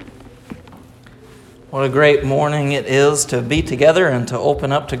What a great morning it is to be together and to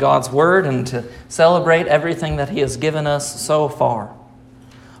open up to God's Word and to celebrate everything that He has given us so far.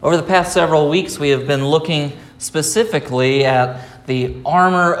 Over the past several weeks, we have been looking specifically at the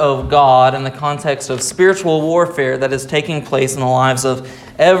armor of God in the context of spiritual warfare that is taking place in the lives of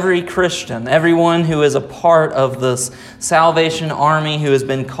every Christian, everyone who is a part of this salvation army who has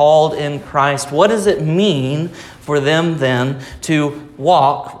been called in Christ. What does it mean for them then to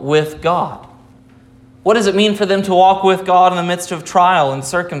walk with God? What does it mean for them to walk with God in the midst of trial and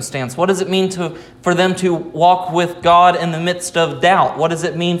circumstance? What does it mean for them to walk with God in the midst of doubt? What does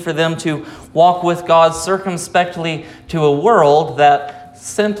it mean for them to walk with God circumspectly to a world that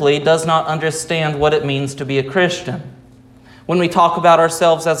simply does not understand what it means to be a Christian? When we talk about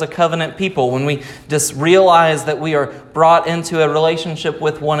ourselves as a covenant people, when we just realize that we are brought into a relationship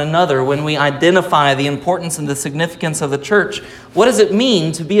with one another, when we identify the importance and the significance of the church, what does it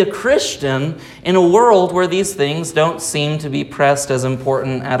mean to be a Christian in a world where these things don't seem to be pressed as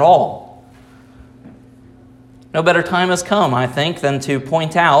important at all? No better time has come, I think, than to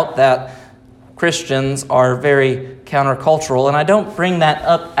point out that Christians are very countercultural, and I don't bring that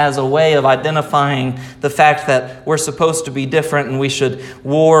up as a way of identifying the fact that we're supposed to be different and we should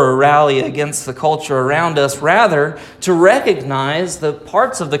war or rally against the culture around us. Rather, to recognize the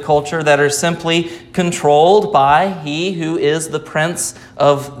parts of the culture that are simply controlled by he who is the prince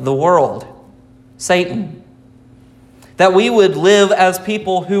of the world, Satan. That we would live as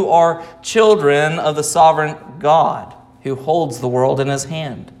people who are children of the sovereign God who holds the world in His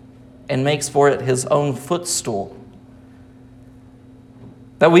hand and makes for it His own footstool.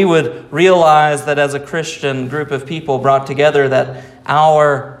 That we would realize that as a Christian group of people brought together, that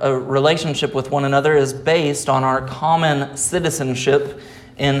our relationship with one another is based on our common citizenship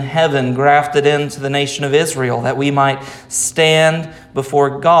in heaven, grafted into the nation of Israel, that we might stand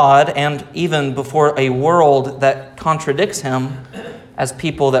before God and even before a world that contradicts Him as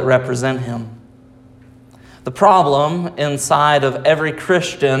people that represent Him. The problem inside of every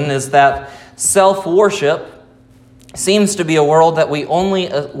Christian is that self-worship seems to be a word that we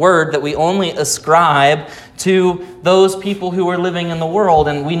only ascribe to those people who are living in the world,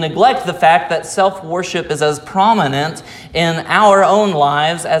 and we neglect the fact that self-worship is as prominent in our own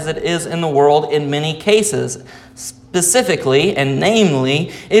lives as it is in the world in many cases. Specifically, and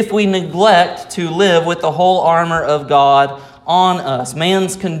namely, if we neglect to live with the whole armor of God on us.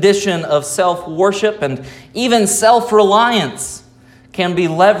 Man's condition of self-worship and even self-reliance can be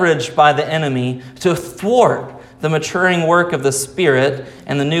leveraged by the enemy to thwart the maturing work of the Spirit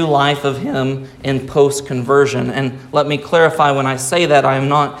and the new life of Him in post-conversion. And let me clarify, when I say that, I am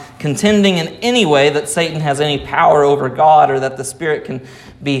not contending in any way that Satan has any power over God or that the Spirit can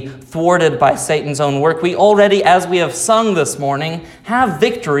be thwarted by Satan's own work. We already, as we have sung this morning, have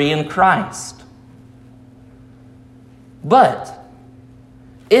victory in Christ. But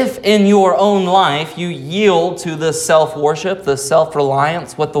if in your own life you yield to this self-worship, the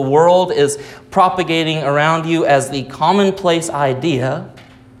self-reliance, what the world is propagating around you as the commonplace idea,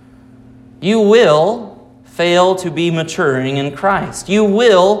 you will fail to be maturing in Christ. You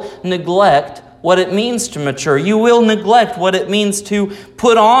will neglect what it means to mature. You will neglect what it means to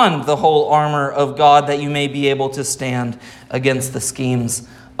put on the whole armor of God that you may be able to stand against the schemes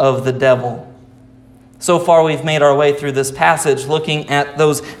of the devil. So far, we've made our way through this passage looking at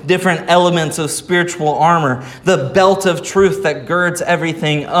those different elements of spiritual armor. The belt of truth that girds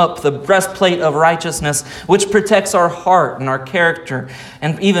everything up. The breastplate of righteousness, which protects our heart and our character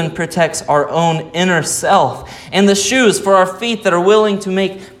and even protects our own inner self. And the shoes for our feet that are willing to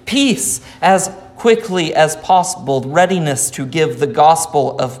make peace as quickly as possible, readiness to give the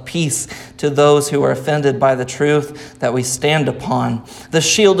gospel of peace to those who are offended by the truth that we stand upon. The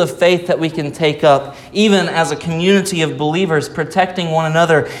shield of faith that we can take up, even as a community of believers, protecting one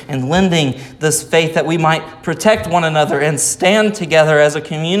another and lending this faith that we might protect one another and stand together as a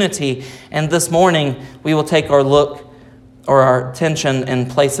community. And this morning, we will take our look or our attention and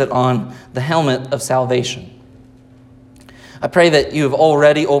place it on the helmet of salvation. I pray that you have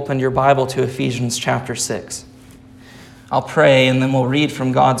already opened your Bible to Ephesians chapter 6. I'll pray and then we'll read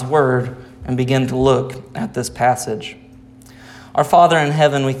from God's Word and begin to look at this passage. Our Father in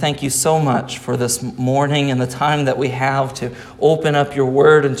heaven, we thank you so much for this morning and the time that we have to open up your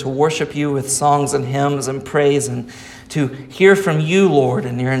Word and to worship you with songs and hymns and praise and to hear from you, Lord,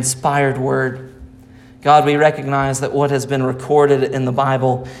 in your inspired Word. God, we recognize that what has been recorded in the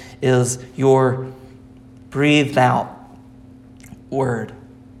Bible is your breathed out Word.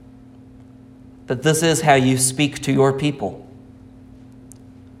 That this is how you speak to your people.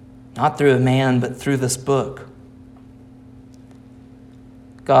 Not through a man, but through this book.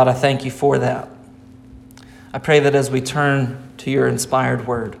 God, I thank you for that. I pray that as we turn to your inspired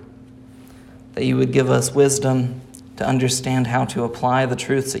word, that you would give us wisdom to understand how to apply the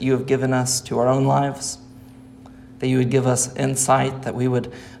truths that you have given us to our own lives, that you would give us insight, that we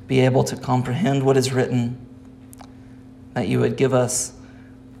would be able to comprehend what is written, that you would give us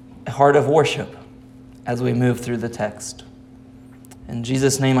a heart of worship as we move through the text. In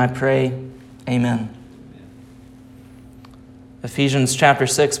Jesus' name I pray, amen. Ephesians chapter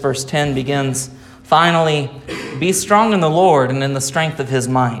 6, verse 10 begins, "Finally, be strong in the Lord and in the strength of his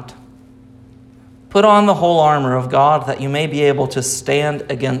might. Put on the whole armor of God that you may be able to stand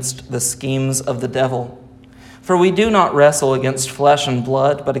against the schemes of the devil. For we do not wrestle against flesh and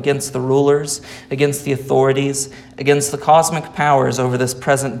blood, but against the rulers, against the authorities, against the cosmic powers over this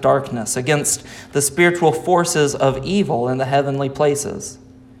present darkness, against the spiritual forces of evil in the heavenly places.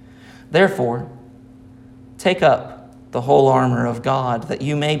 Therefore, take up the whole armor of God, that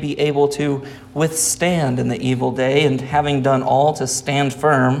you may be able to withstand in the evil day, and having done all to stand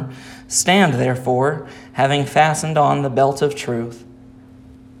firm, stand therefore, having fastened on the belt of truth,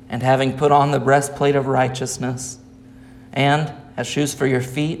 and having put on the breastplate of righteousness, and as shoes for your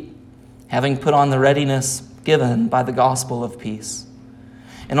feet, having put on the readiness given by the gospel of peace.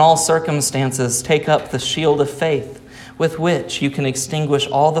 In all circumstances, take up the shield of faith, with which you can extinguish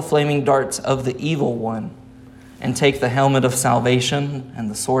all the flaming darts of the evil one, and take the helmet of salvation and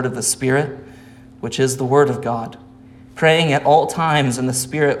the sword of the Spirit, which is the word of God, praying at all times in the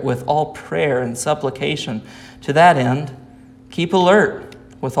Spirit with all prayer and supplication. To that end, keep alert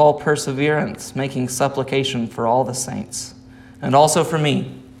with all perseverance, making supplication for all the saints, and also for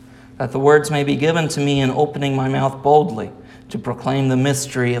me, that the words may be given to me in opening my mouth boldly to proclaim the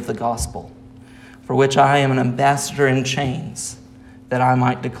mystery of the gospel, for which I am an ambassador in chains, that I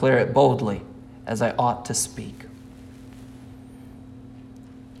might declare it boldly as I ought to speak."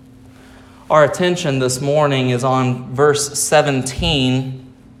 Our attention this morning is on verse 17,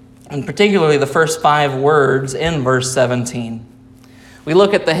 and particularly the first 5 words in verse 17. We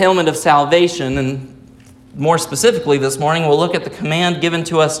look at the helmet of salvation, and more specifically this morning, we'll look at the command given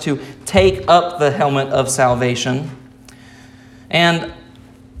to us to take up the helmet of salvation. And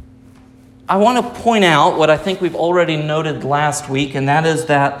I want to point out what I think we've already noted last week, and that is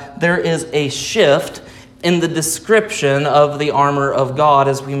that there is a shift in the description of the armor of God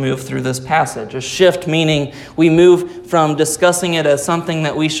as we move through this passage. A shift meaning we move from discussing it as something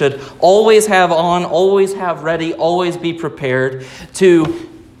that we should always have on, always have ready, always be prepared, to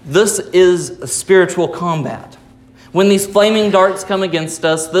this is spiritual combat. When these flaming darts come against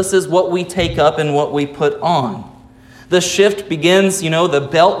us, this is what we take up and what we put on. The shift begins, the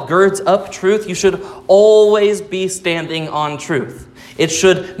belt girds up truth. You should always be standing on truth. It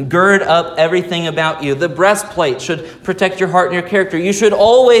should gird up everything about you. The breastplate should protect your heart and your character. You should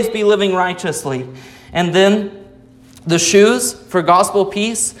always be living righteously. And then the shoes for gospel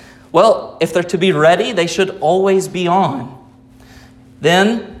peace, well, if they're to be ready, they should always be on.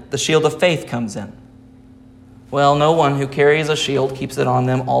 Then the shield of faith comes in. Well, no one who carries a shield keeps it on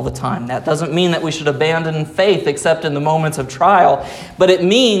them all the time. That doesn't mean that we should abandon faith except in the moments of trial, but it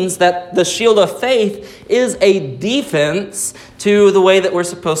means that the shield of faith is a defense to the way that we're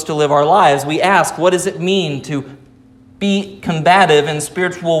supposed to live our lives. We ask, what does it mean to be combative in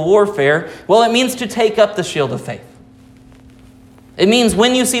spiritual warfare? Well, it means to take up the shield of faith. It means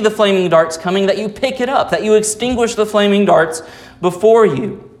when you see the flaming darts coming, that you pick it up, that you extinguish the flaming darts before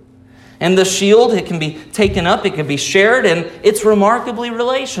you. And the shield, it can be taken up, it can be shared, and it's remarkably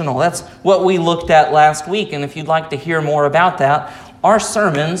relational. That's what we looked at last week. And if you'd like to hear more about that, our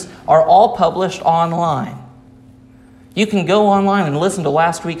sermons are all published online. You can go online and listen to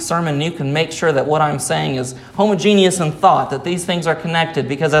last week's sermon, and you can make sure that what I'm saying is homogeneous in thought, that these things are connected.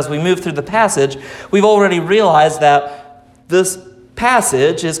 Because as we move through the passage, we've already realized that this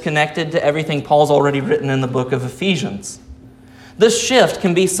passage is connected to everything Paul's already written in the book of Ephesians. This shift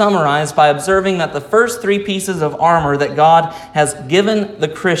can be summarized by observing that the first 3 pieces of armor that God has given the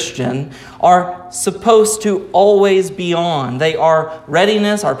Christian are supposed to always be on. They are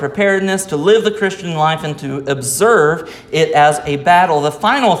readiness, our preparedness to live the Christian life and to observe it as a battle. The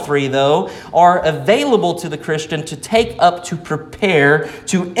final 3, though, are available to the Christian to take up, to prepare,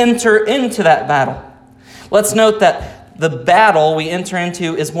 to enter into that battle. Let's note that the battle we enter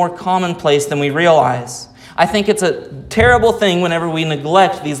into is more commonplace than we realize. I think it's a terrible thing whenever we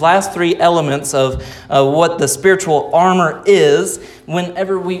neglect these last 3 elements of what the spiritual armor is,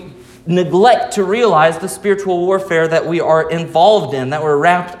 whenever we neglect to realize the spiritual warfare that we are involved in, that we're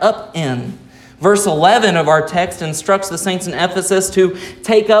wrapped up in. Verse 11 of our text instructs the saints in Ephesus to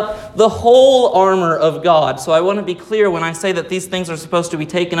take up the whole armor of God. So I want to be clear when I say that these things are supposed to be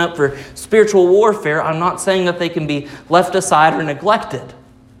taken up for spiritual warfare. I'm not saying that they can be left aside or neglected.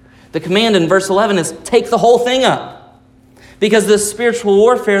 The command in verse 11 is take the whole thing up, because this spiritual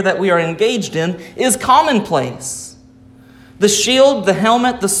warfare that we are engaged in is commonplace. The shield, the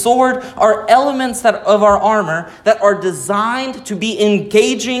helmet, the sword are elements of our armor that are designed to be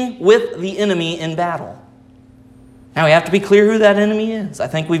engaging with the enemy in battle. Now we have to be clear who that enemy is. I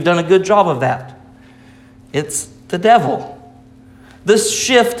think we've done a good job of that. It's the devil. This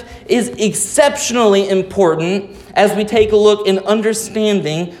shift is exceptionally important as we take a look in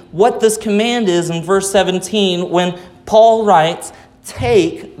understanding what this command is in verse 17 when Paul writes,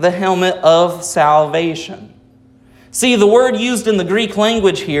 take the helmet of salvation. See, the word used in the Greek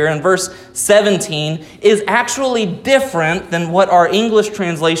language here in verse 17 is actually different than what our English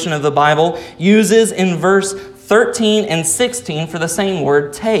translation of the Bible uses in verse 13 and 16 for the same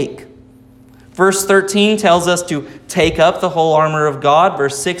word, take. Verse 13 tells us to take up the whole armor of God.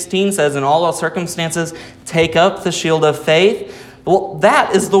 Verse 16 says, in all circumstances, take up the shield of faith. Well,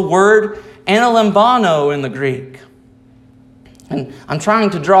 that is the word analembano in the Greek. And I'm trying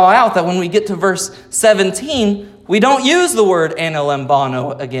to draw out that when we get to verse 17, we don't use the word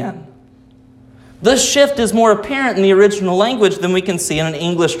analembano again. This shift is more apparent in the original language than we can see in an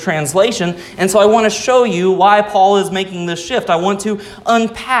English translation. And so I want to show you why Paul is making this shift. I want to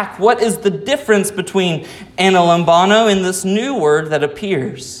unpack what is the difference between analembano and this new word that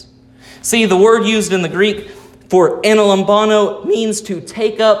appears. See, the word used in the Greek for analembano means to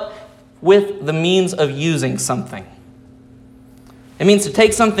take up with the means of using something. It means to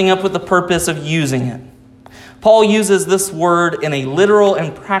take something up with the purpose of using it. Paul uses this word in a literal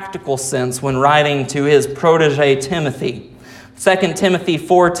and practical sense when writing to his protege Timothy. 2 Timothy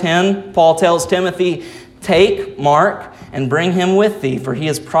 4:10, Paul tells Timothy, take Mark and bring him with thee, for he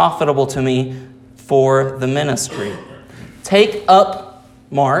is profitable to me for the ministry. Take up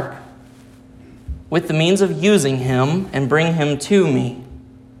Mark with the means of using him and bring him to me.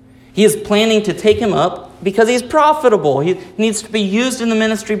 He is planning to take him up because he's profitable. He needs to be used in the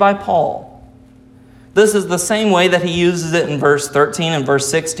ministry by Paul. This is the same way that he uses it in verse 13 and verse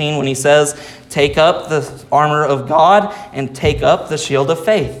 16 when he says, take up the armor of God and take up the shield of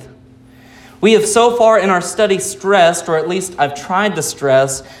faith. We have so far in our study stressed, or at least I've tried to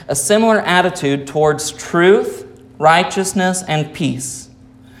stress, a similar attitude towards truth, righteousness, and peace.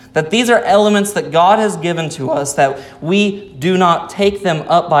 That these are elements that God has given to us, that we do not take them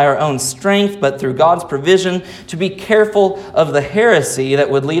up by our own strength, but through God's provision, to be careful of the heresy that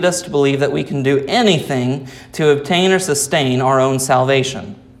would lead us to believe that we can do anything to obtain or sustain our own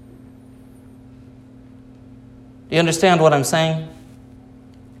salvation. Do you understand what I'm saying?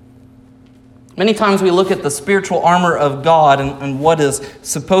 Many times we look at the spiritual armor of God and what is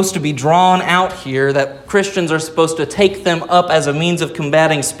supposed to be drawn out here, that Christians are supposed to take them up as a means of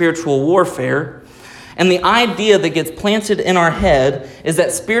combating spiritual warfare. And the idea that gets planted in our head is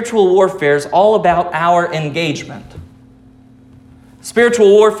that spiritual warfare is all about our engagement. Spiritual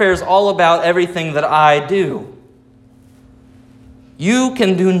warfare is all about everything that I do. You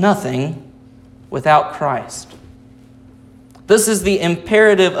can do nothing without Christ. This is the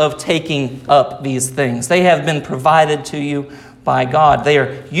imperative of taking up these things. They have been provided to you by God. They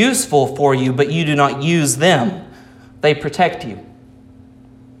are useful for you, but you do not use them. They protect you.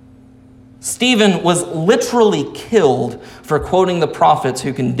 Stephen was literally killed for quoting the prophets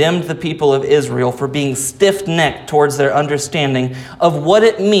who condemned the people of Israel for being stiff-necked towards their understanding of what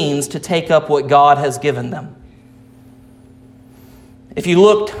it means to take up what God has given them. If you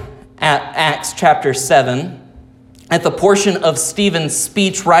looked at Acts chapter 7, at the portion of Stephen's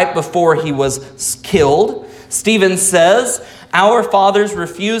speech right before he was killed, Stephen says, our fathers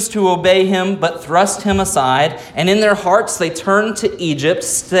refused to obey him, but thrust him aside, and in their hearts they turned to Egypt,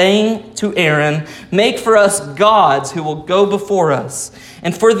 saying to Aaron, make for us gods who will go before us.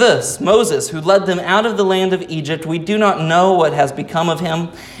 And for this, Moses, who led them out of the land of Egypt, we do not know what has become of him.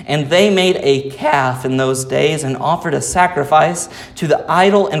 And they made a calf in those days and offered a sacrifice to the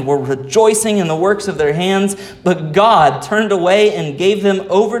idol and were rejoicing in the works of their hands. But God turned away and gave them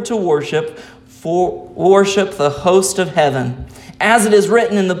over to worship the host of heaven. As it is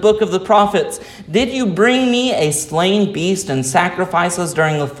written in the book of the prophets, did you bring me a slain beast and sacrifices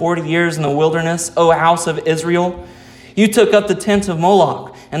during the 40 years in the wilderness, O house of Israel? You took up the tent of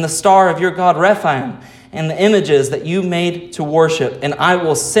Moloch and the star of your god Rephaim and the images that you made to worship, and I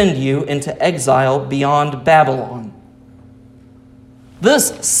will send you into exile beyond Babylon. This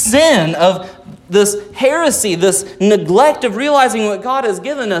sin of heresy, this neglect of realizing what God has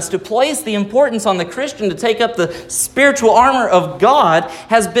given us, to place the importance on the Christian to take up the spiritual armor of God,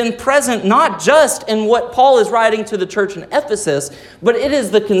 has been present not just in what Paul is writing to the church in Ephesus, but it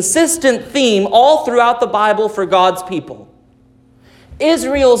is the consistent theme all throughout the Bible for God's people.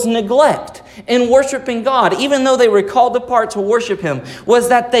 Israel's neglect in worshiping God, even though they were called apart to worship Him, was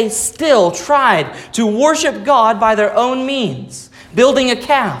that they still tried to worship God by their own means, building a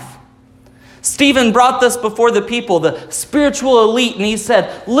calf. Stephen brought this before the people, the spiritual elite, and he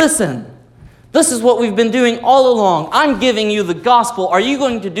said, listen, this is what we've been doing all along. I'm giving you the gospel. Are you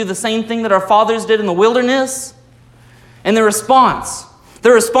going to do the same thing that our fathers did in the wilderness? And the response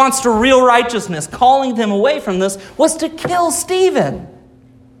to real righteousness, calling them away from this, was to kill Stephen.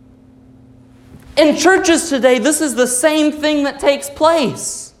 In churches today, this is the same thing that takes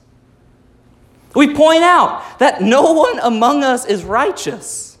place. We point out that no one among us is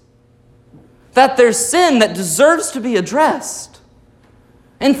righteous, that there's sin that deserves to be addressed.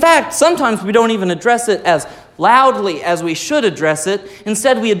 In fact, sometimes we don't even address it as loudly as we should address it.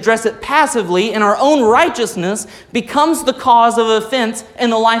 Instead, we address it passively, and our own righteousness becomes the cause of offense in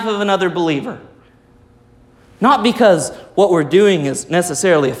the life of another believer. Not because what we're doing is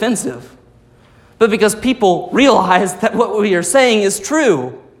necessarily offensive, but because people realize that what we are saying is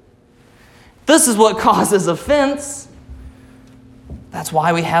true. This is what causes offense. That's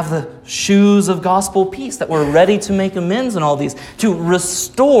why we have the shoes of gospel peace, that we're ready to make amends and all these, to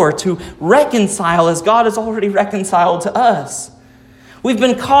restore, to reconcile as God has already reconciled to us. We've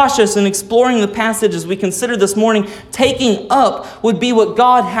been cautious in exploring the passage as we consider this morning. Taking up would be what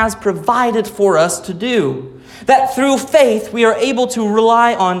God has provided for us to do. That through faith we are able to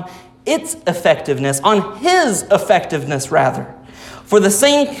rely on its effectiveness, on His effectiveness rather. For the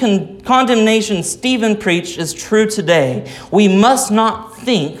same condemnation Stephen preached is true today. We must not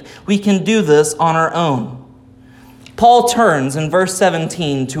think we can do this on our own. Paul turns in verse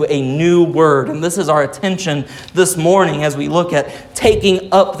 17 to a new word, and this is our attention this morning as we look at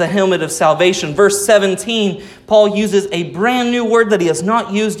taking up the helmet of salvation. Verse 17, Paul uses a brand new word that he has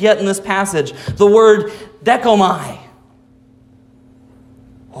not used yet in this passage, the word dekomai.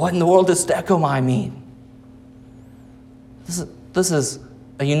 What in the world does dekomai mean? This is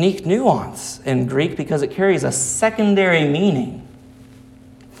a unique nuance in Greek because it carries a secondary meaning.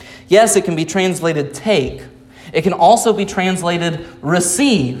 Yes, it can be translated take. It can also be translated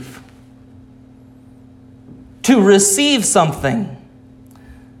receive. To receive something.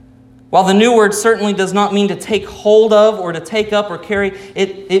 While the new word certainly does not mean to take hold of or to take up or carry,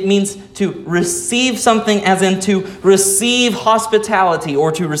 it means to receive something, as in to receive hospitality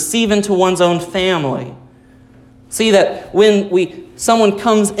or to receive into one's own family. See that when someone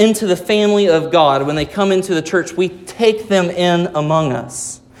comes into the family of God, when they come into the church, we take them in among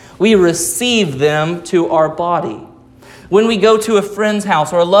us. We receive them to our body. When we go to a friend's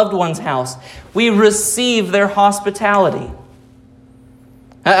house or a loved one's house, we receive their hospitality.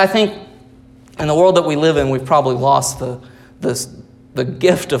 I think in the world that we live in, we've probably lost the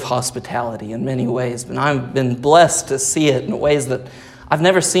gift of hospitality in many ways. But I've been blessed to see it in ways that I've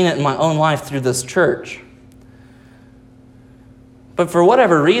never seen it in my own life through this church. But for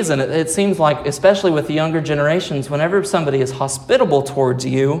whatever reason, it seems like, especially with the younger generations, whenever somebody is hospitable towards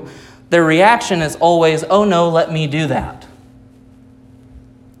you, their reaction is always, oh no, let me do that.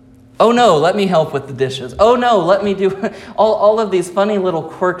 Oh no, let me help with the dishes. Oh no, let me do all of these funny little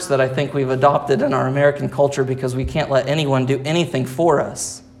quirks that I think we've adopted in our American culture because we can't let anyone do anything for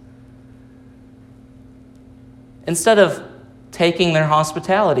us. Instead of taking their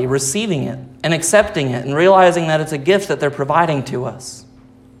hospitality, receiving it, and accepting it, and realizing that it's a gift that they're providing to us.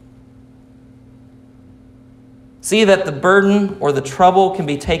 See that the burden or the trouble can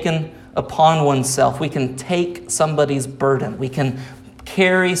be taken upon oneself. We can take somebody's burden. We can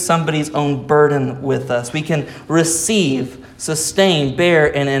carry somebody's own burden with us. We can receive, sustain,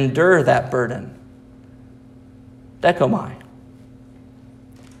 bear, and endure that burden. Dekomai.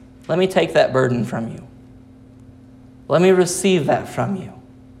 Let me take that burden from you. Let me receive that from you.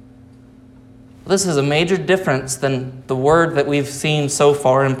 This is a major difference than the word that we've seen so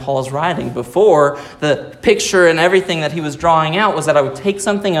far in Paul's writing. Before, the picture and everything that he was drawing out was that I would take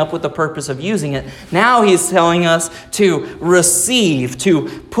something up with the purpose of using it. Now he's telling us to receive, to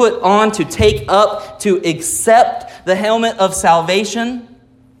put on, to take up, to accept the helmet of salvation.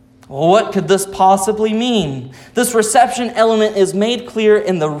 Well, what could this possibly mean? This reception element is made clear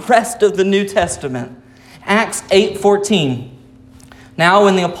in the rest of the New Testament. Acts 8:14. Now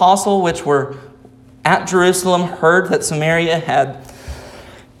when the apostle which were at Jerusalem heard that Samaria had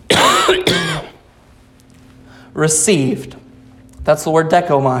received That's the word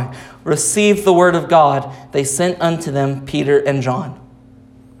dechomai. Received the word of God. They sent unto them Peter and John.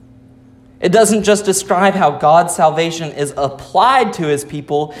 It doesn't just describe how God's salvation is applied to his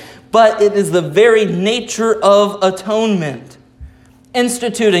people, but it is the very nature of atonement.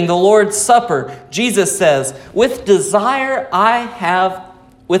 Instituting the Lord's Supper, Jesus says, with desire I have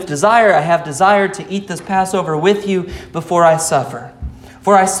desired to eat this Passover with you before I suffer.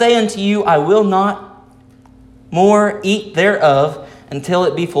 For I say unto you, I will not more eat thereof until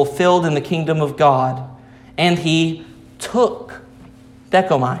it be fulfilled in the kingdom of God. And he took,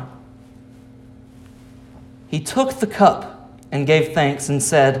 dechomai. He took the cup and gave thanks and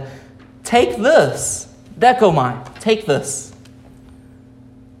said, take this, dechomai, take this,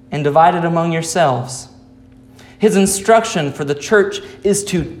 and divide it among yourselves. His instruction for the church is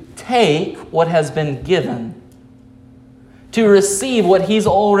to take what has been given, to receive what he's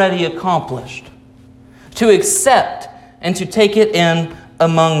already accomplished, to accept and to take it in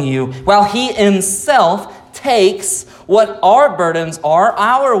among you, while he himself takes what our burdens are,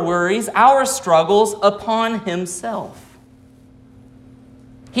 our worries, our struggles upon himself.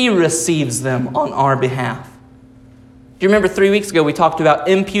 He receives them on our behalf. Do you remember 3 weeks ago we talked about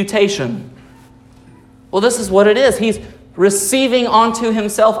imputation? Well, this is what it is. He's receiving onto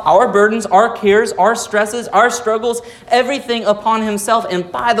himself our burdens, our cares, our stresses, our struggles, everything upon himself.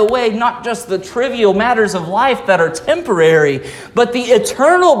 And by the way, not just the trivial matters of life that are temporary, but the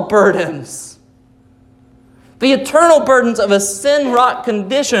eternal burdens. The eternal burdens of a sin-wrought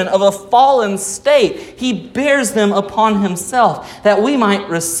condition, of a fallen state. He bears them upon himself that we might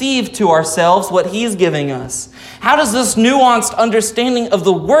receive to ourselves what he's giving us. How does this nuanced understanding of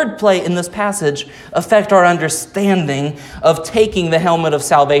the wordplay in this passage affect our understanding of taking the helmet of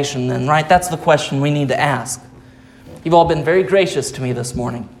salvation then, right? That's the question we need to ask. You've all been very gracious to me this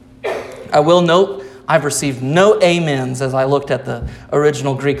morning. I will note I've received no amens as I looked at the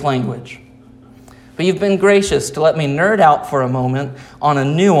original Greek language. But you've been gracious to let me nerd out for a moment on a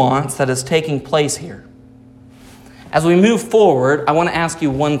nuance that is taking place here. As we move forward, I want to ask you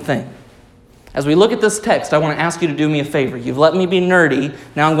one thing. As we look at this text, I want to ask you to do me a favor. You've let me be nerdy.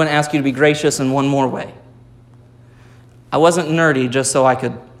 Now I'm going to ask you to be gracious in one more way. I wasn't nerdy just so I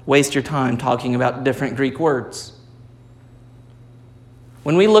could waste your time talking about different Greek words.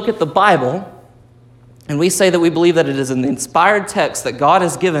 When we look at the Bible, and we say that we believe that it is an inspired text that God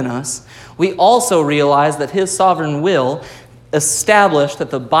has given us, we also realize that his sovereign will established that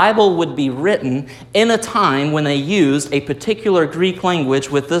the Bible would be written in a time when they used a particular Greek language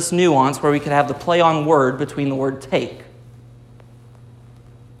with this nuance where we could have the play on word between the word take.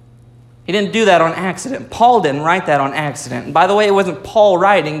 He didn't do that on accident. Paul didn't write that on accident. And by the way, it wasn't Paul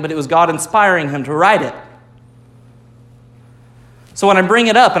writing, but it was God inspiring him to write it. So when I bring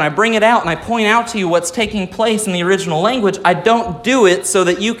it up and I bring it out and I point out to you what's taking place in the original language, I don't do it so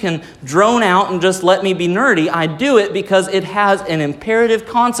that you can drone out and just let me be nerdy. I do it because it has an imperative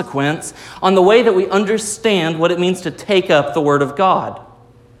consequence on the way that we understand what it means to take up the Word of God.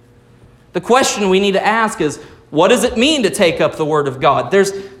 The question we need to ask is, what does it mean to take up the Word of God?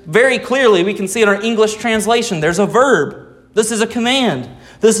 There's very clearly, we can see in our English translation, there's a verb. This is a command.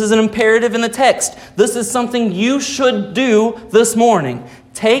 This is an imperative in the text. This is something you should do this morning.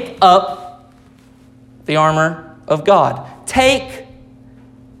 Take up the armor of God. Take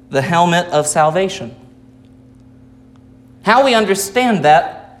the helmet of salvation. How we understand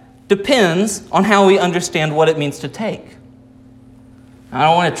that depends on how we understand what it means to take. I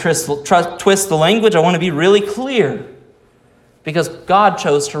don't want to twist the language. I want to be really clear because God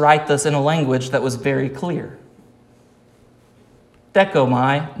chose to write this in a language that was very clear.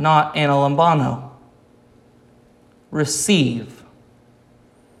 Dechomai, not analambano. Receive.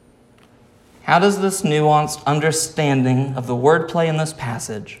 How does this nuanced understanding of the wordplay in this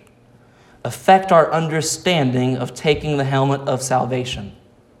passage affect our understanding of taking the helmet of salvation?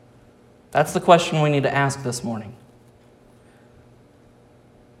 That's the question we need to ask this morning.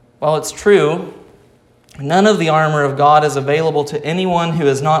 While it's true, none of the armor of God is available to anyone who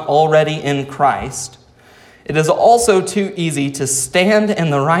is not already in Christ, it is also too easy to stand in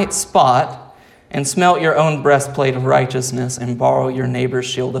the right spot and smelt your own breastplate of righteousness and borrow your neighbor's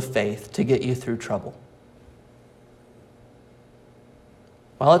shield of faith to get you through trouble.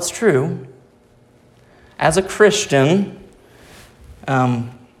 While it's true, as a Christian,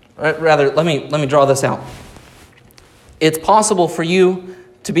 let me draw this out. It's possible for you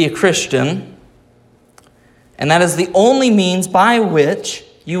to be a Christian, and that is the only means by which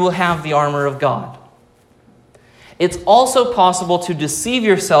you will have the armor of God. It's also possible to deceive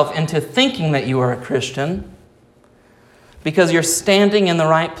yourself into thinking that you are a Christian because you're standing in the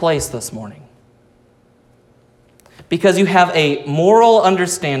right place this morning. because you have a moral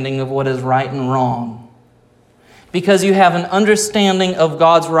understanding of what is right and wrong, because you have an understanding of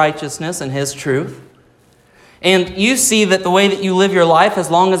God's righteousness and His truth, and you see that the way that you live your life, as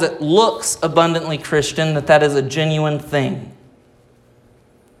long as it looks abundantly Christian, that is a genuine thing.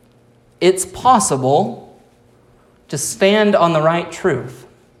 It's possible to stand on the right truth,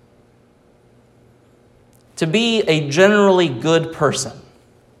 to be a generally good person,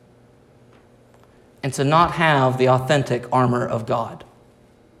 and to not have the authentic armor of God.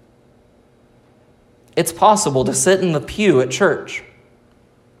 It's possible to sit in the pew at church,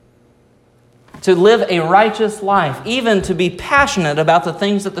 to live a righteous life, even to be passionate about the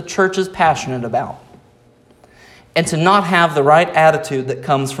things that the church is passionate about, and to not have the right attitude that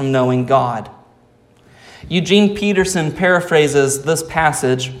comes from knowing God. Eugene Peterson paraphrases this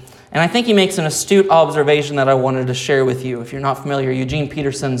passage, and I think he makes an astute observation that I wanted to share with you. If you're not familiar, Eugene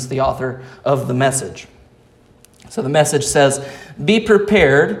Peterson's the author of The Message. So The Message says, "Be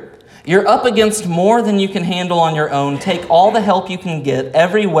prepared. You're up against more than you can handle on your own. Take all the help you can get,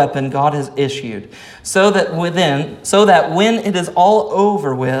 every weapon God has issued, so that when it is all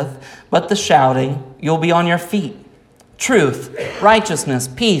over with, but the shouting, you'll be on your feet. Truth, righteousness,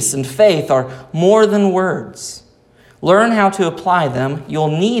 peace, and faith are more than words. Learn how to apply them. You'll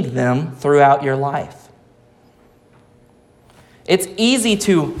need them throughout your life." It's easy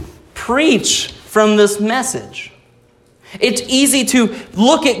to preach from this message. It's easy to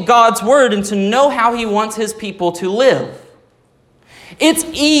look at God's Word and to know how He wants His people to live. It's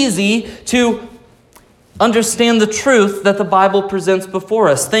easy to understand the truth that the Bible presents before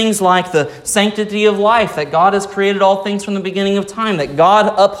us. Things like the sanctity of life, that God has created all things from the beginning of time, that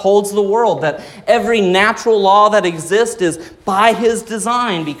God upholds the world, that every natural law that exists is by His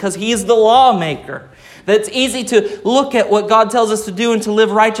design because He is the lawmaker. That it's easy to look at what God tells us to do and to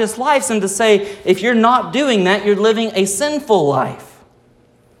live righteous lives and to say, if you're not doing that, you're living a sinful life.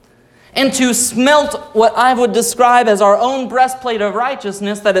 And to smelt what I would describe as our own breastplate of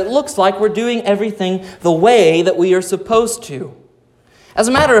righteousness, that it looks like we're doing everything the way that we are supposed to. As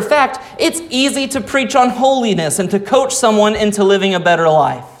a matter of fact, it's easy to preach on holiness and to coach someone into living a better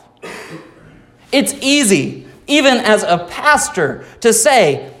life. It's easy, even as a pastor, to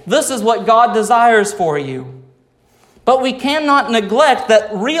say, this is what God desires for you. But we cannot neglect that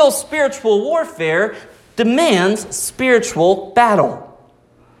real spiritual warfare demands spiritual battle.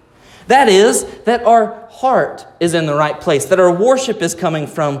 That is, that our heart is in the right place, that our worship is coming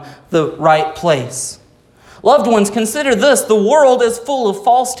from the right place. Loved ones, consider this. The world is full of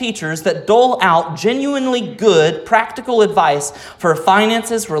false teachers that dole out genuinely good, practical advice for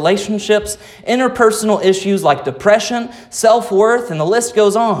finances, relationships, interpersonal issues like depression, self-worth, and the list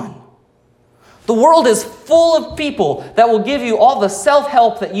goes on. The world is full of people that will give you all the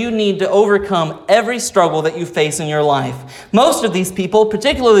self-help that you need to overcome every struggle that you face in your life. Most of these people,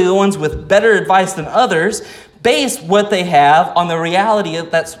 particularly the ones with better advice than others, base what they have on the reality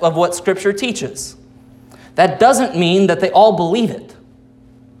of what Scripture teaches. That doesn't mean that they all believe it.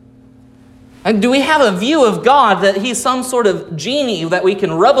 And do we have a view of God that He's some sort of genie that we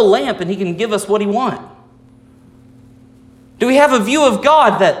can rub a lamp and He can give us what He wants? Do we have a view of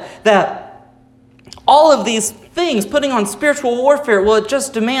God that all of these things, putting on spiritual warfare, well, it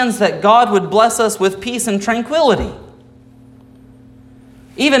just demands that God would bless us with peace and tranquility?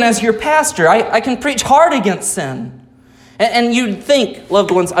 Even as your pastor, I can preach hard against sin. And you'd think, loved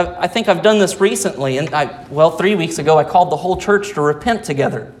ones, I think I've done this recently. And 3 weeks ago, I called the whole church to repent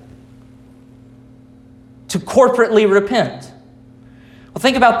together. To corporately repent. Well,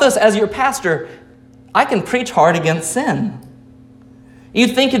 think about this. As your pastor, I can preach hard against sin.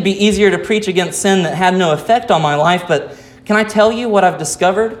 You'd think it'd be easier to preach against sin that had no effect on my life, but can I tell you what I've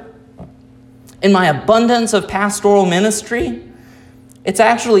discovered? In my abundance of pastoral ministry, it's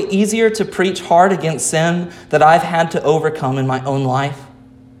actually easier to preach hard against sin that I've had to overcome in my own life.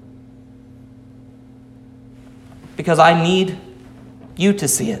 Because I need you to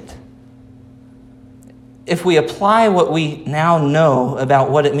see it. If we apply what we now know about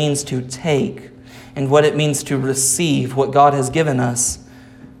what it means to take and what it means to receive what God has given us,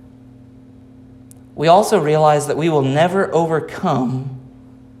 we also realize that we will never overcome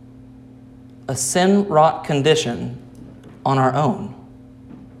a sin-wrought condition on our own.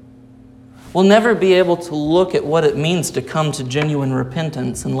 We'll never be able to look at what it means to come to genuine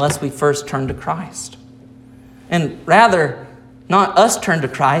repentance unless we first turn to Christ. And rather, not us turn to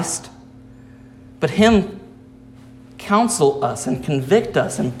Christ, but Him counsel us and convict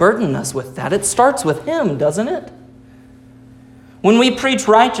us and burden us with that. It starts with Him, doesn't it? When we preach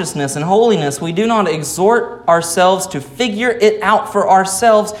righteousness and holiness, we do not exhort ourselves to figure it out for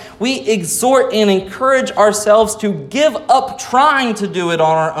ourselves. We exhort and encourage ourselves to give up trying to do it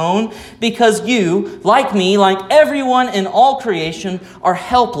on our own, because you, like me, like everyone in all creation, are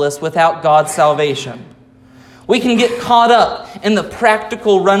helpless without God's salvation. We can get caught up in the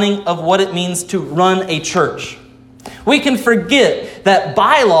practical running of what it means to run a church. We can forget that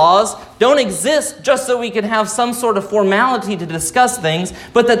bylaws don't exist just so we can have some sort of formality to discuss things,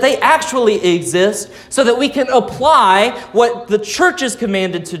 but that they actually exist so that we can apply what the church is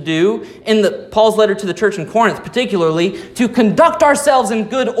commanded to do in Paul's letter to the church in Corinth, particularly, to conduct ourselves in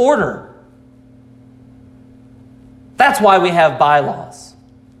good order. That's why we have bylaws.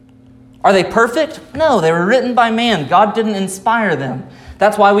 Are they perfect? No, they were written by man. God didn't inspire them.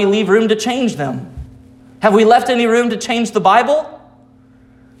 That's why we leave room to change them. Have we left any room to change the Bible?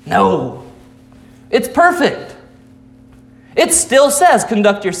 No. It's perfect. It still says,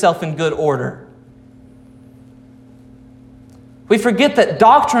 conduct yourself in good order. We forget that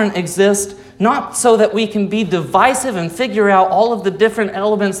doctrine exists not so that we can be divisive and figure out all of the different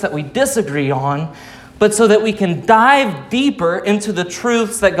elements that we disagree on, but so that we can dive deeper into the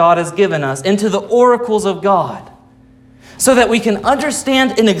truths that God has given us, into the oracles of God, so that we can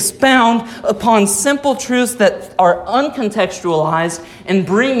understand and expound upon simple truths that are uncontextualized and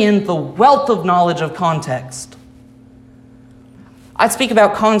bring in the wealth of knowledge of context. I speak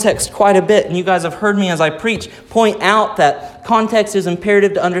about context quite a bit, and you guys have heard me as I preach point out that context is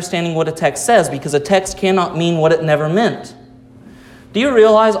imperative to understanding what a text says, because a text cannot mean what it never meant. Do you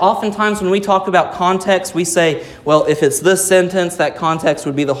realize oftentimes when we talk about context, we say, well, if it's this sentence, that context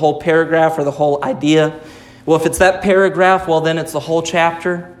would be the whole paragraph or the whole idea. Well, if it's that paragraph, well, then it's the whole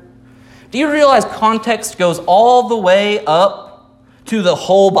chapter. Do you realize context goes all the way up to the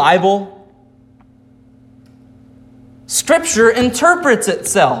whole Bible? Scripture interprets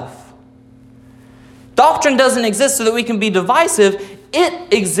itself. Doctrine doesn't exist so that we can be divisive.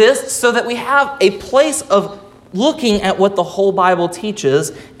 It exists so that we have a place of looking at what the whole Bible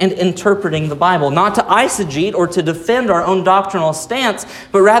teaches and interpreting the Bible. Not to eisegete or to defend our own doctrinal stance,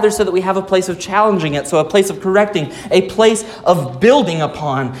 but rather so that we have a place of challenging it, so a place of correcting, a place of building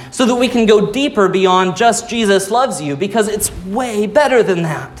upon, so that we can go deeper beyond just Jesus loves you, because it's way better than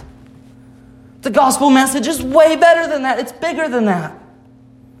that. The gospel message is way better than that. It's bigger than that.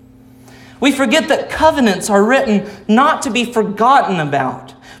 We forget that covenants are written not to be forgotten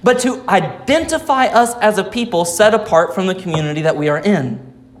about, but to identify us as a people set apart from the community that we are in.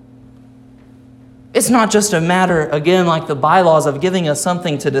 It's not just a matter, again, like the bylaws, of giving us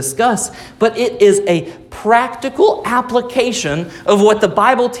something to discuss, but it is a practical application of what the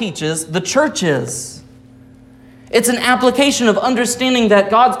Bible teaches the church is. It's an application of understanding that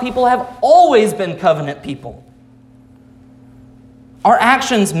God's people have always been covenant people. Our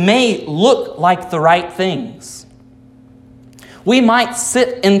actions may look like the right things. We might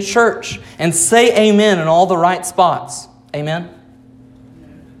sit in church and say amen in all the right spots. Amen?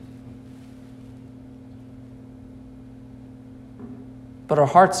 But our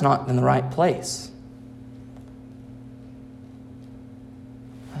heart's not in the right place.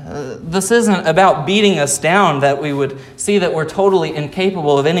 This isn't about beating us down that we would see that we're totally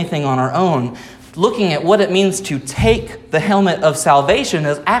incapable of anything on our own. Looking at what it means to take the helmet of salvation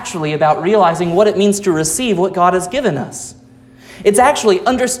is actually about realizing what it means to receive what God has given us. It's actually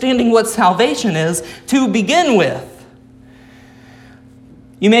understanding what salvation is to begin with.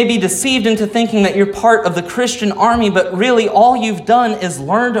 You may be deceived into thinking that you're part of the Christian army, but really all you've done is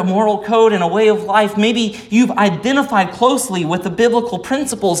learned a moral code and a way of life. Maybe you've identified closely with the biblical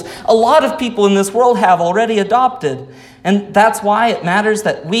principles a lot of people in this world have already adopted. And that's why it matters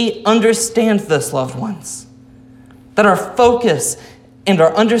that we understand this, loved ones. That our focus and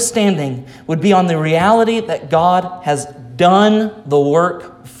our understanding would be on the reality that God has done the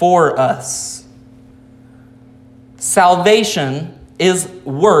work for us. Salvation is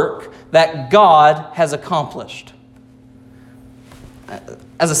work that God has accomplished.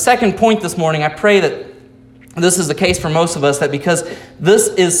 As a second point this morning, I pray that this is the case for most of us, that because this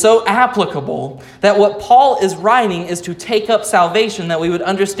is so applicable, that what Paul is writing is to take up salvation, that we would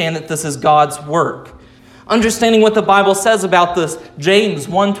understand that this is God's work. Understanding what the Bible says about this, James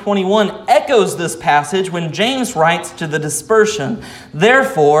 1:21 echoes this passage when James writes to the dispersion,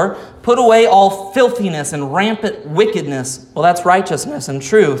 "Therefore, put away all filthiness and rampant wickedness," well, that's righteousness and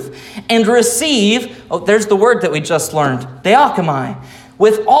truth, "and receive," oh, there's the word that we just learned, "deakamai,"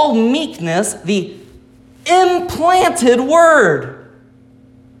 "with all meekness the implanted word."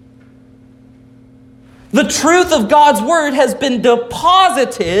 The truth of God's word has been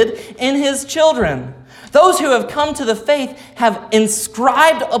deposited in His children. Those who have come to the faith have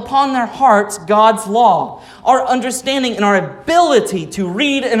inscribed upon their hearts God's law. Our understanding and our ability to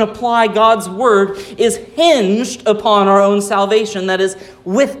read and apply God's word is hinged upon our own salvation that is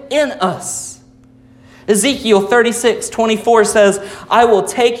within us. Ezekiel 36:24 says, I will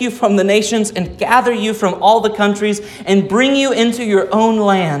take you from the nations and gather you from all the countries and bring you into your own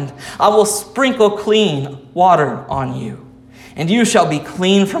land. I will sprinkle clean water on you, and you shall be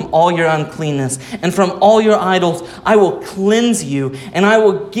clean from all your uncleanness, and from all your idols I will cleanse you, and I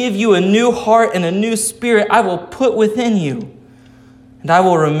will give you a new heart and a new spirit I will put within you. And I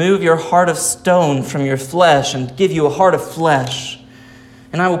will remove your heart of stone from your flesh and give you a heart of flesh.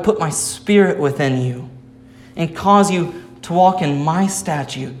 And I will put my spirit within you and cause you to walk in my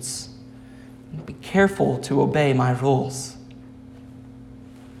statutes. And be careful to obey my rules.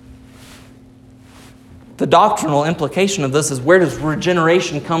 The doctrinal implication of this is, where does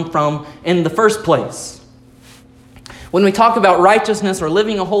regeneration come from in the first place? When we talk about righteousness or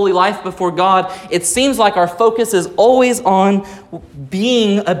living a holy life before God, it seems like our focus is always on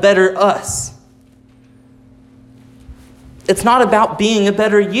being a better us. It's not about being a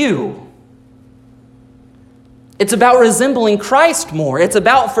better you. It's about resembling Christ more. It's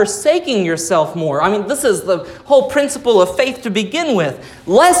about forsaking yourself more. I mean, this is the whole principle of faith to begin with.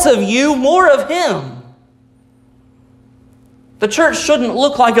 Less of you, more of Him. The church shouldn't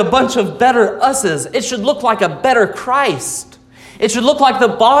look like a bunch of better us's. It should look like a better Christ. It should look like the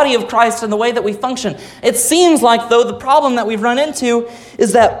body of Christ in the way that we function. It seems like, though, the problem that we've run into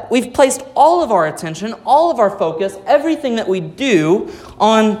is that we've placed all of our attention, all of our focus, everything that we do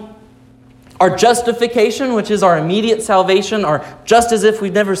on our justification, which is our immediate salvation, or just as if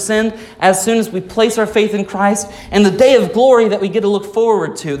we've never sinned, as soon as we place our faith in Christ, and the day of glory that we get to look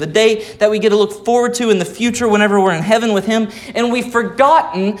forward to, the day that we get to look forward to in the future whenever we're in heaven with Him, and we've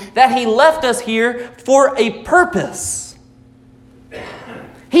forgotten that He left us here for a purpose.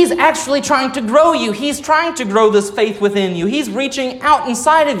 He's actually trying to grow you. He's trying to grow this faith within you. He's reaching out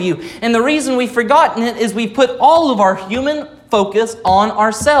inside of you. And the reason we've forgotten it is we put all of our human focus on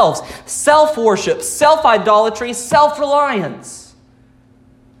ourselves. Self-worship, self-idolatry, self-reliance.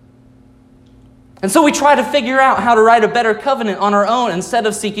 And so we try to figure out how to write a better covenant on our own instead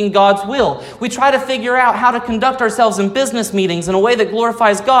of seeking God's will. We try to figure out how to conduct ourselves in business meetings in a way that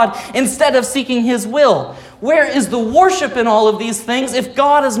glorifies God instead of seeking His will. Where is the worship in all of these things if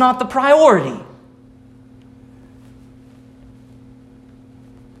God is not the priority?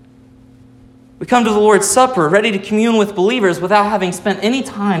 We come to the Lord's Supper ready to commune with believers without having spent any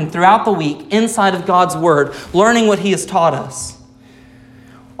time throughout the week inside of God's Word, learning what He has taught us.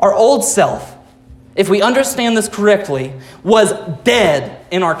 Our old self, if we understand this correctly, was dead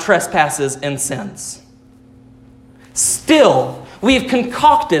in our trespasses and sins. Still, we've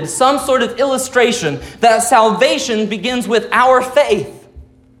concocted some sort of illustration that salvation begins with our faith.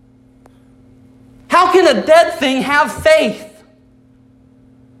 How can a dead thing have faith?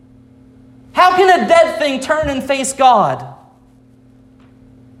 How can a dead thing turn and face God?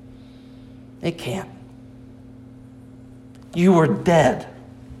 It can't. You were dead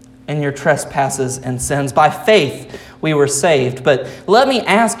in your trespasses and sins. By faith, we were saved. But let me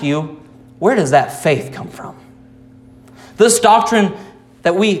ask you, where does that faith come from? This doctrine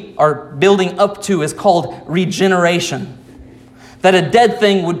that we are building up to is called regeneration. That a dead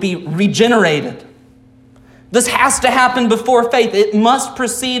thing would be regenerated. This has to happen before faith. It must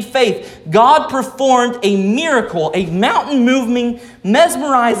precede faith. God performed a miracle, a mountain-moving,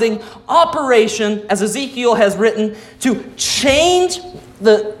 mesmerizing operation, as Ezekiel has written, to change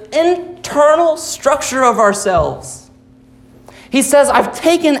the internal structure of ourselves. He says, I've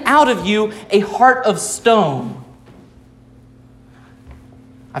taken out of you a heart of stone.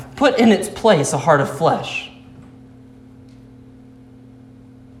 I've put in its place a heart of flesh.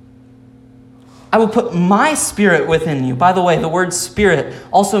 I will put my spirit within you. By the way, the word spirit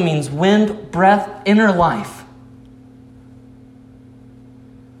also means wind, breath, inner life.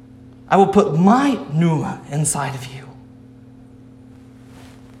 I will put my pneuma inside of you.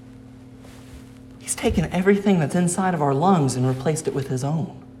 He's taken everything that's inside of our lungs and replaced it with His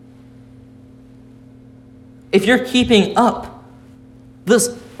own. If you're keeping up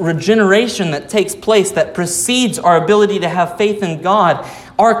this regeneration that takes place, that precedes our ability to have faith in God,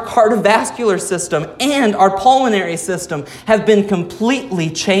 our cardiovascular system and our pulmonary system have been completely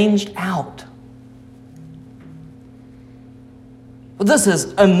changed out. Well, this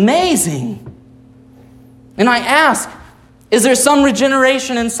is amazing. And I ask, is there some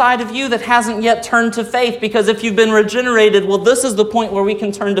regeneration inside of you that hasn't yet turned to faith? Because if you've been regenerated, well, this is the point where we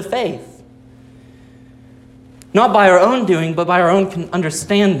can turn to faith. Not by our own doing, but by our own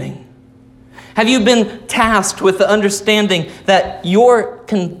understanding. Have you been tasked with the understanding that your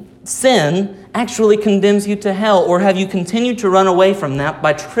sin actually condemns you to hell? Or have you continued to run away from that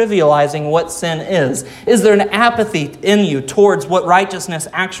by trivializing what sin is? Is there an apathy in you towards what righteousness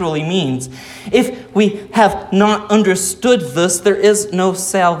actually means? If we have not understood this, there is no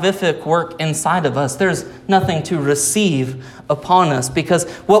salvific work inside of us. There's nothing to receive upon us, because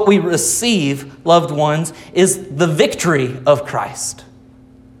what we receive, loved ones, is the victory of Christ.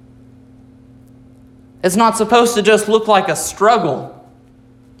 It's not supposed to just look like a struggle.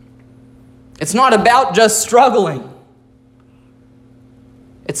 It's not about just struggling.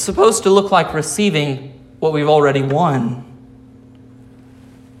 It's supposed to look like receiving what we've already won.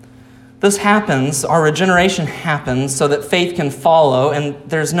 This happens, our regeneration happens so that faith can follow, and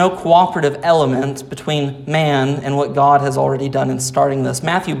there's no cooperative element between man and what God has already done in starting this.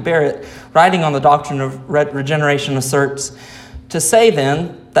 Matthew Barrett, writing on the doctrine of regeneration, asserts, to say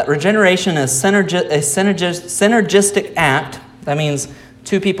then that regeneration is a synergistic act, that means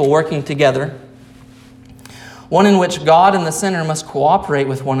two people working together, one in which God and the sinner must cooperate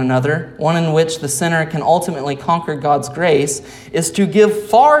with one another, one in which the sinner can ultimately conquer God's grace, is to give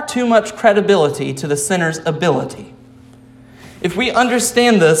far too much credibility to the sinner's ability. If we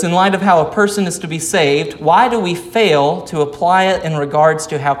understand this in light of how a person is to be saved, why do we fail to apply it in regards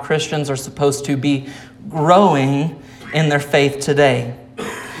to how Christians are supposed to be growing in their faith today?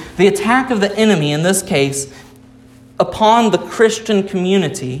 The attack of the enemy, in this case, upon the Christian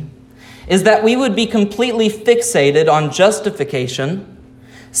community, is that we would be completely fixated on justification,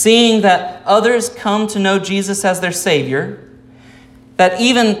 seeing that others come to know Jesus as their Savior, that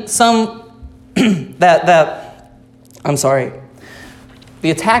even some, the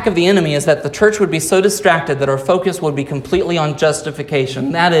attack of the enemy is that the church would be so distracted that our focus would be completely on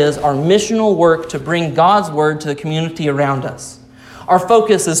justification. That is, our missional work to bring God's word to the community around us. Our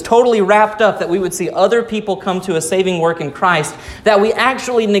focus is totally wrapped up that we would see other people come to a saving work in Christ, that we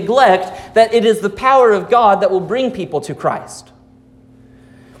actually neglect that it is the power of God that will bring people to Christ.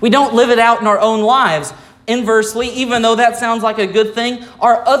 We don't live it out in our own lives. Inversely, even though that sounds like a good thing,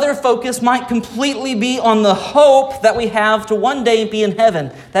 our other focus might completely be on the hope that we have to one day be in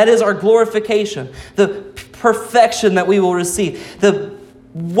heaven. That is our glorification, the perfection that we will receive, the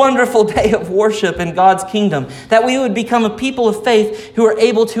wonderful day of worship in God's kingdom, that we would become a people of faith who are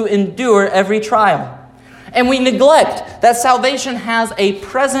able to endure every trial. And we neglect that salvation has a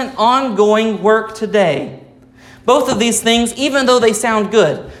present, ongoing work today. Both of these things, even though they sound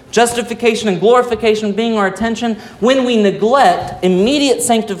good, justification and glorification being our attention, when we neglect immediate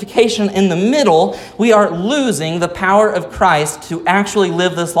sanctification in the middle, we are losing the power of Christ to actually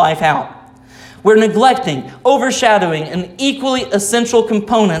live this life out. We're neglecting, overshadowing an equally essential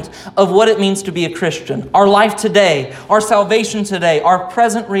component of what it means to be a Christian. Our life today, our salvation today, our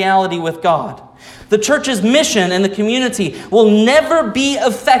present reality with God. The church's mission in the community will never be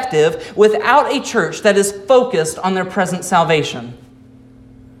effective without a church that is focused on their present salvation.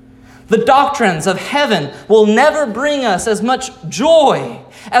 The doctrines of heaven will never bring us as much joy,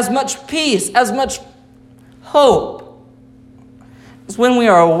 as much peace, as much hope as when we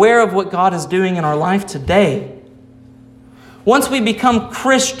are aware of what God is doing in our life today. Once we become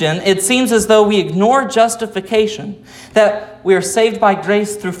Christian, it seems as though we ignore justification, that we are saved by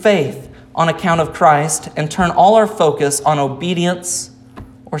grace through faith on account of Christ, and turn all our focus on obedience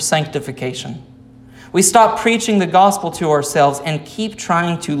or sanctification. We stop preaching the gospel to ourselves and keep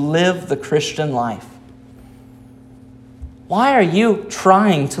trying to live the Christian life. Why are you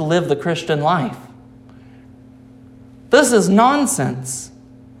trying to live the Christian life? This is nonsense.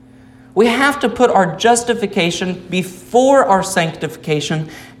 We have to put our justification before our sanctification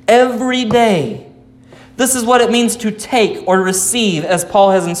every day. This is what it means to take or receive, as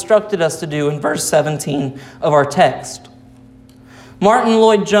Paul has instructed us to do in verse 17 of our text. Martin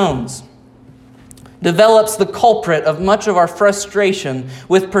Lloyd-Jones develops the culprit of much of our frustration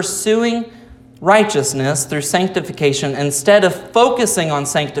with pursuing righteousness through sanctification instead of focusing on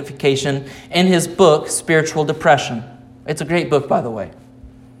sanctification in his book, Spiritual Depression. It's a great book, by the way.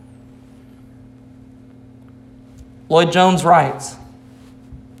 Lloyd-Jones writes,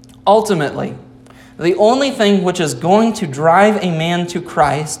 ultimately, the only thing which is going to drive a man to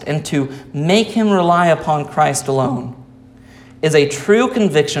Christ and to make him rely upon Christ alone is a true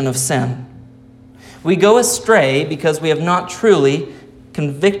conviction of sin. We go astray because we are not truly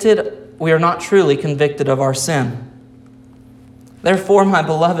convicted of our sin. Therefore, my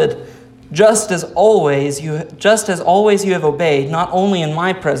beloved, just as always you have obeyed, not only in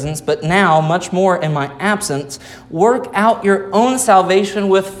my presence, but now much more in my absence, work out your own salvation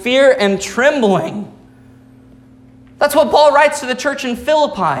with fear and trembling. That's what Paul writes to the church in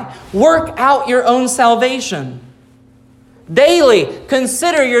Philippi. Work out your own salvation. Daily,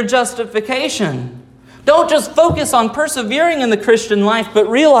 consider your justification. Don't just focus on persevering in the Christian life, but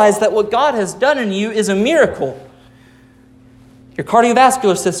realize that what God has done in you is a miracle. Your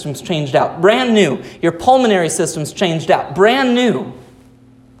cardiovascular system's changed out, brand new. Your pulmonary system's changed out, brand new.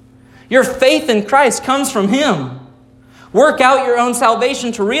 Your faith in Christ comes from Him. Work out your own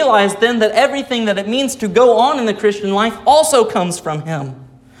salvation to realize then that everything that it means to go on in the Christian life also comes from Him.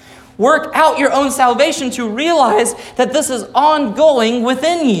 Work out your own salvation to realize that this is ongoing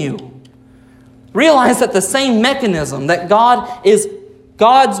within you. Realize that the same mechanism that God is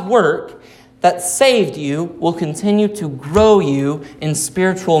God's work that saved you will continue to grow you in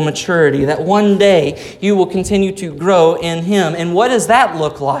spiritual maturity. That one day you will continue to grow in Him. And what does that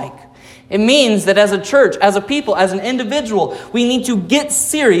look like? It means that as a church, as a people, as an individual, we need to get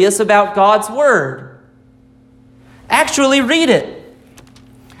serious about God's Word. Actually read it.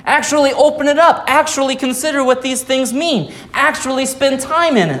 Actually open it up. Actually consider what these things mean. Actually spend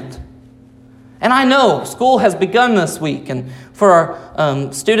time in it. And I know school has begun this week, and for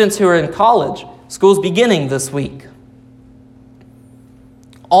our students who are in college, school's beginning this week.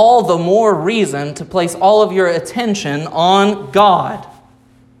 All the more reason to place all of your attention on God.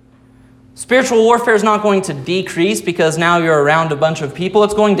 Spiritual warfare is not going to decrease because now you're around a bunch of people.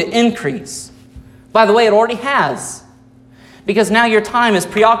 It's going to increase. By the way, it already has. Because now your time is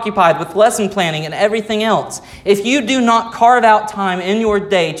preoccupied with lesson planning and everything else. If you do not carve out time in your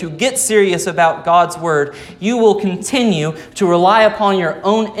day to get serious about God's Word, you will continue to rely upon your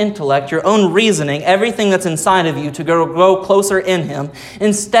own intellect, your own reasoning, everything that's inside of you to grow closer in Him,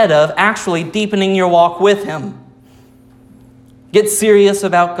 instead of actually deepening your walk with Him. Get serious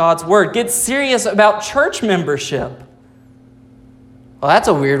about God's Word. Get serious about church membership. Well, that's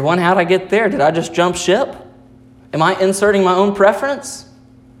a weird one. How'd I get there? Did I just jump ship? Am I inserting my own preference?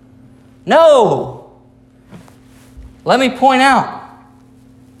 No. Let me point out,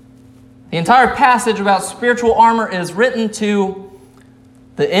 the entire passage about spiritual armor is written to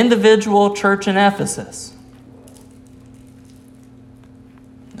the individual church in Ephesus.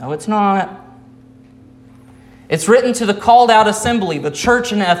 No, it's not. It's written to the called out assembly, the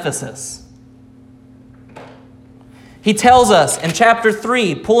church in Ephesus. He tells us in chapter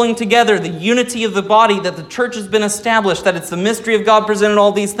 3, pulling together the unity of the body, that the church has been established, that it's the mystery of God presented,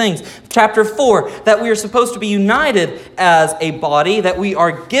 all these things. Chapter 4, that we are supposed to be united as a body, that we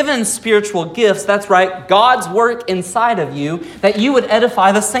are given spiritual gifts. That's right, God's work inside of you, that you would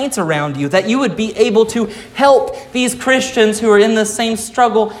edify the saints around you, that you would be able to help these Christians who are in the same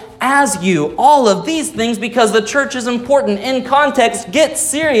struggle as you. All of these things because the church is important. In context, get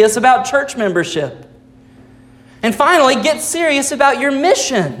serious about church membership. And finally, get serious about your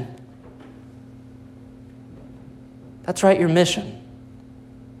mission. That's right, your mission.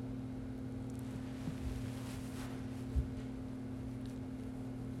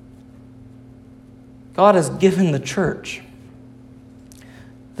 God has given the church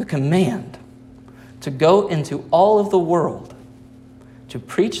the command to go into all of the world, to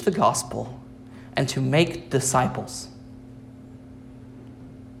preach the gospel, and to make disciples.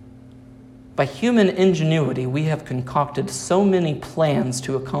 By human ingenuity, we have concocted so many plans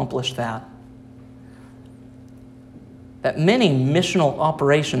to accomplish that many missional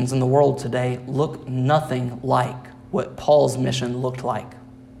operations in the world today look nothing like what Paul's mission looked like.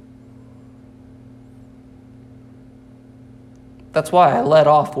 That's why I led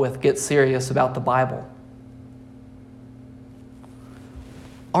off with get serious about the Bible.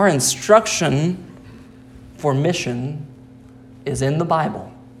 Our instruction for mission is in the Bible.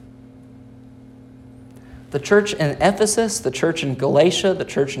 The church in Ephesus, the church in Galatia, the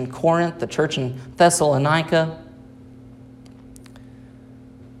church in Corinth, the church in Thessalonica.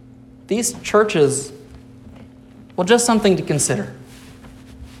 These churches, well, just something to consider.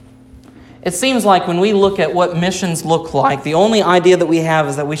 It seems like when we look at what missions look like, the only idea that we have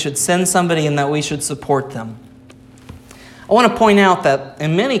is that we should send somebody and that we should support them. I want to point out that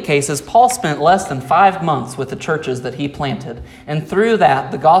in many cases, Paul spent less than 5 months with the churches that he planted. And through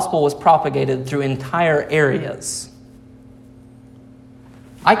that, the gospel was propagated through entire areas.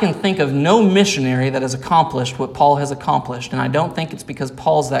 I can think of no missionary that has accomplished what Paul has accomplished. And I don't think it's because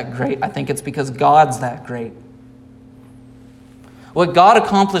Paul's that great. I think it's because God's that great. What God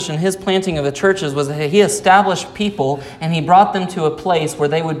accomplished in His planting of the churches was that He established people and He brought them to a place where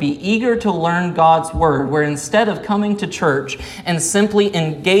they would be eager to learn God's Word, where instead of coming to church and simply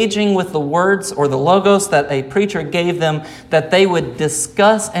engaging with the words or the logos that a preacher gave them, that they would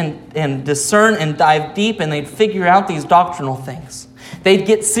discuss and discern and dive deep and they'd figure out these doctrinal things. They'd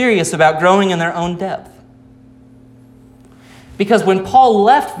get serious about growing in their own depth. Because when Paul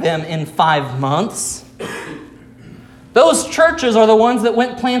left them in 5 months, those churches are the ones that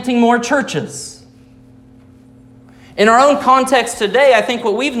went planting more churches. In our own context today, I think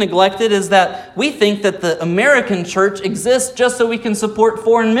what we've neglected is that we think that the American church exists just so we can support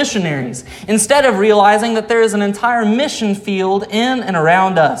foreign missionaries, instead of realizing that there is an entire mission field in and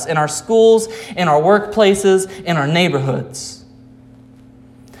around us, in our schools, in our workplaces, in our neighborhoods.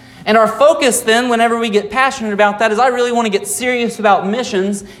 And our focus then, whenever we get passionate about that, is I really want to get serious about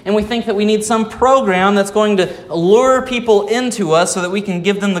missions, and we think that we need some program that's going to lure people into us so that we can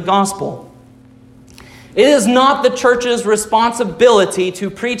give them the gospel. It is not the church's responsibility to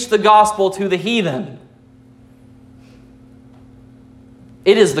preach the gospel to the heathen.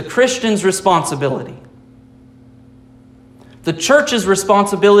 It is the Christian's responsibility. The church's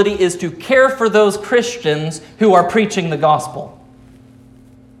responsibility is to care for those Christians who are preaching the gospel.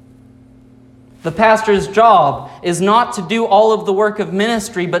 The pastor's job is not to do all of the work of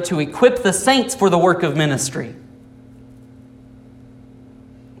ministry, but to equip the saints for the work of ministry.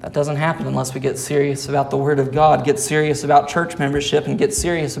 That doesn't happen unless we get serious about the Word of God, get serious about church membership, and get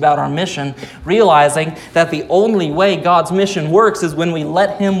serious about our mission, realizing that the only way God's mission works is when we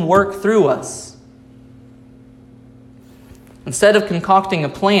let Him work through us. Instead of concocting a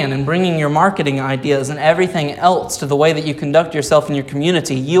plan and bringing your marketing ideas and everything else to the way that you conduct yourself in your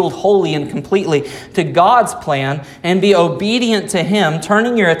community, yield wholly and completely to God's plan and be obedient to Him,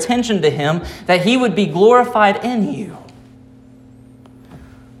 turning your attention to Him, that He would be glorified in you.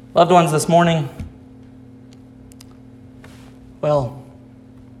 Loved ones, this morning, well,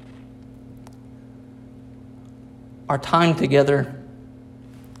 our time together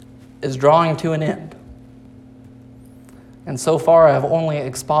is drawing to an end. And so far, I have only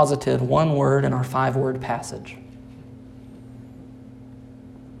exposited one word in our 5-word passage.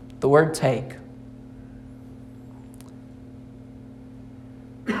 The word take.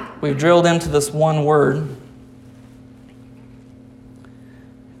 We've drilled into this one word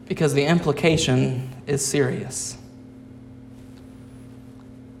because the implication is serious.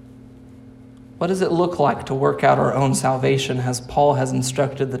 What does it look like to work out our own salvation as Paul has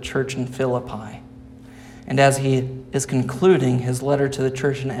instructed the church in Philippi? And as he is concluding his letter to the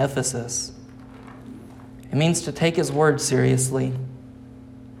church in Ephesus, it means to take his word seriously.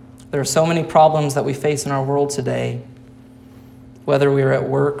 There are so many problems that we face in our world today, whether we are at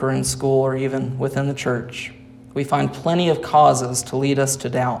work or in school or even within the church. We find plenty of causes to lead us to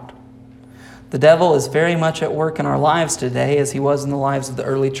doubt. The devil is very much at work in our lives today, as he was in the lives of the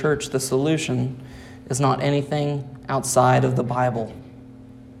early church. The solution is not anything outside of the Bible.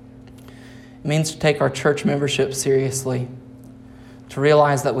 It means to take our church membership seriously, to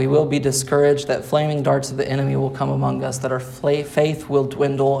realize that we will be discouraged, that flaming darts of the enemy will come among us, that our faith will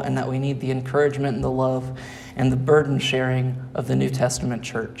dwindle, and that we need the encouragement and the love and the burden sharing of the New Testament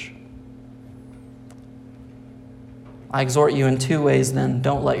church. I exhort you in 2 ways then.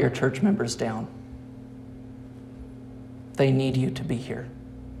 Don't let your church members down. They need you to be here.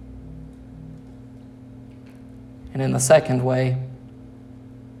 And in the second way,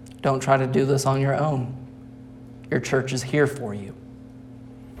 don't try to do this on your own. Your church is here for you.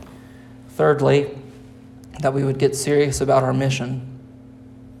 Thirdly, that we would get serious about our mission.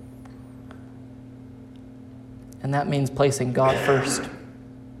 And that means placing God first.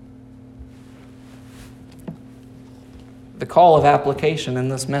 The call of application in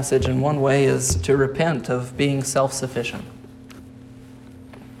this message in one way is to repent of being self-sufficient.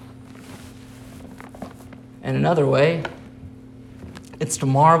 In another way, it's to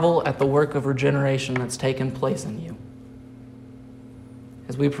marvel at the work of regeneration that's taken place in you.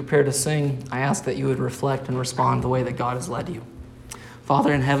 As we prepare to sing, I ask that you would reflect and respond the way that God has led you.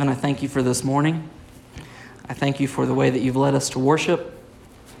 Father in heaven, I thank you for this morning. I thank you for the way that you've led us to worship.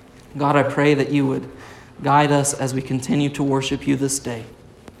 God, I pray that you would guide us as we continue to worship you this day.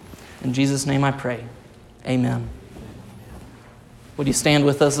 In Jesus' name I pray. Amen. Would you stand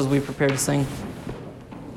with us as we prepare to sing?